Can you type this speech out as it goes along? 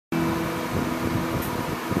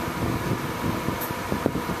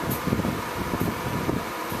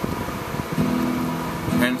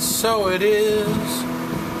And so it is,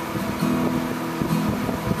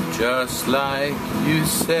 just like you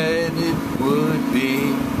said it would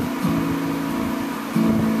be.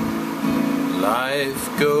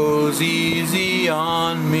 Life goes easy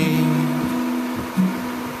on me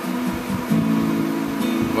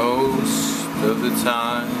most of the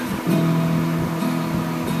time.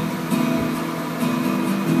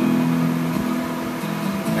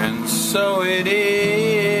 And so it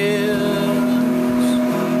is,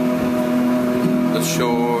 a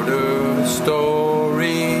shorter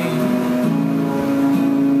story.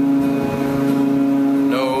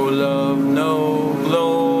 No love, no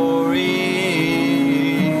glory.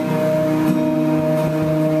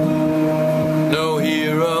 No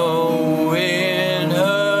hero in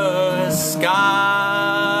her sky.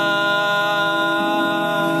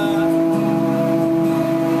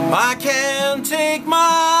 I can't take my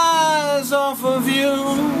eyes off of you.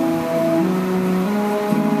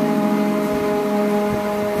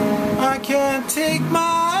 I can't take my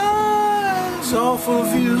eyes off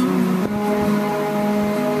of you.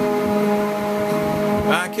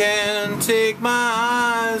 I can't take my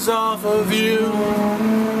eyes off of you.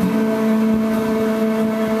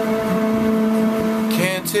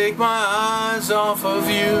 Can't take my eyes off of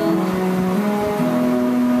you.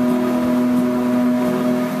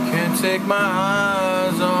 Can't take my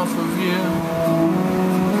eyes off of you.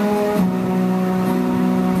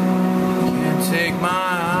 Can't take my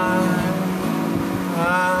eyes.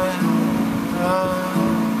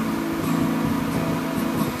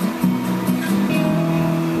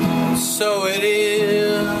 So it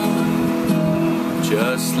is,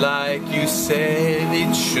 just like you said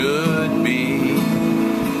it should be.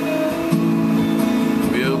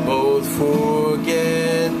 We'll both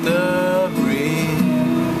forget the breeze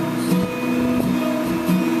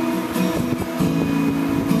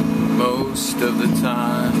most of the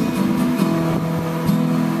time.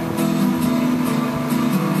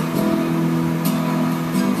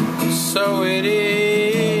 So it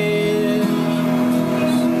is,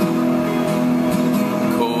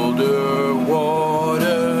 colder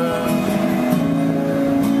water,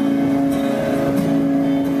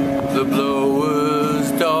 the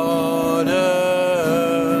blower's daughter,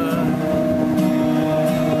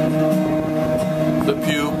 the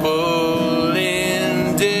pupil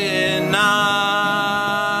in denial.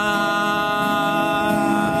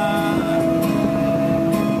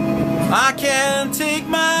 I can't take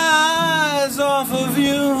my eyes off of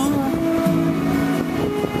you.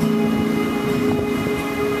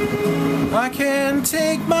 I can't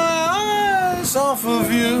take my eyes off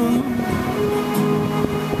of you.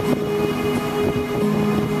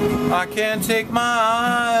 I can't take my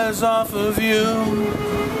eyes off of you.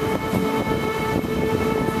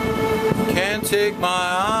 Can't take my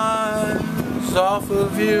eyes off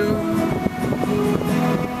of you.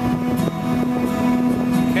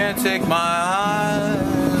 Can't take my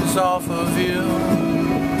eyes off of you.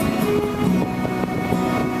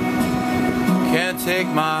 Can't take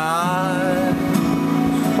my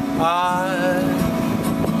eyes.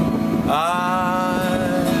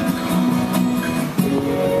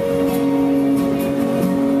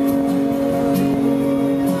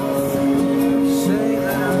 Say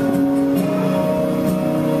that.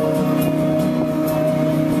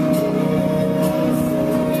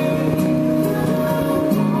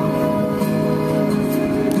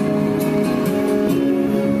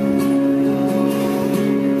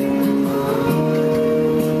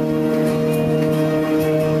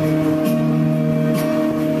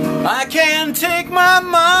 I can't take my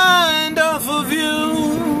mind off of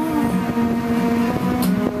you.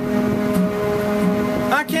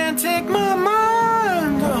 I can't take my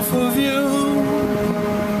mind off of you.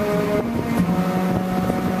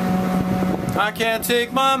 I can't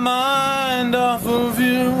take my mind off of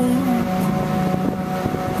you.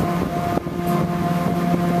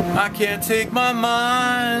 I can't take my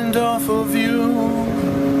mind off of you.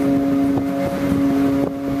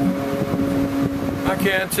 I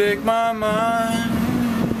can't take my mind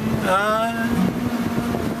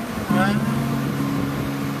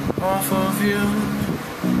off of you.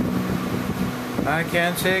 I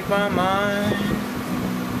can't take my mind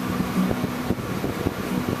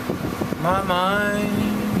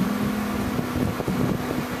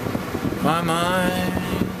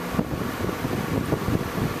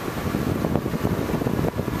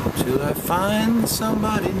till I find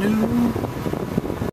somebody new.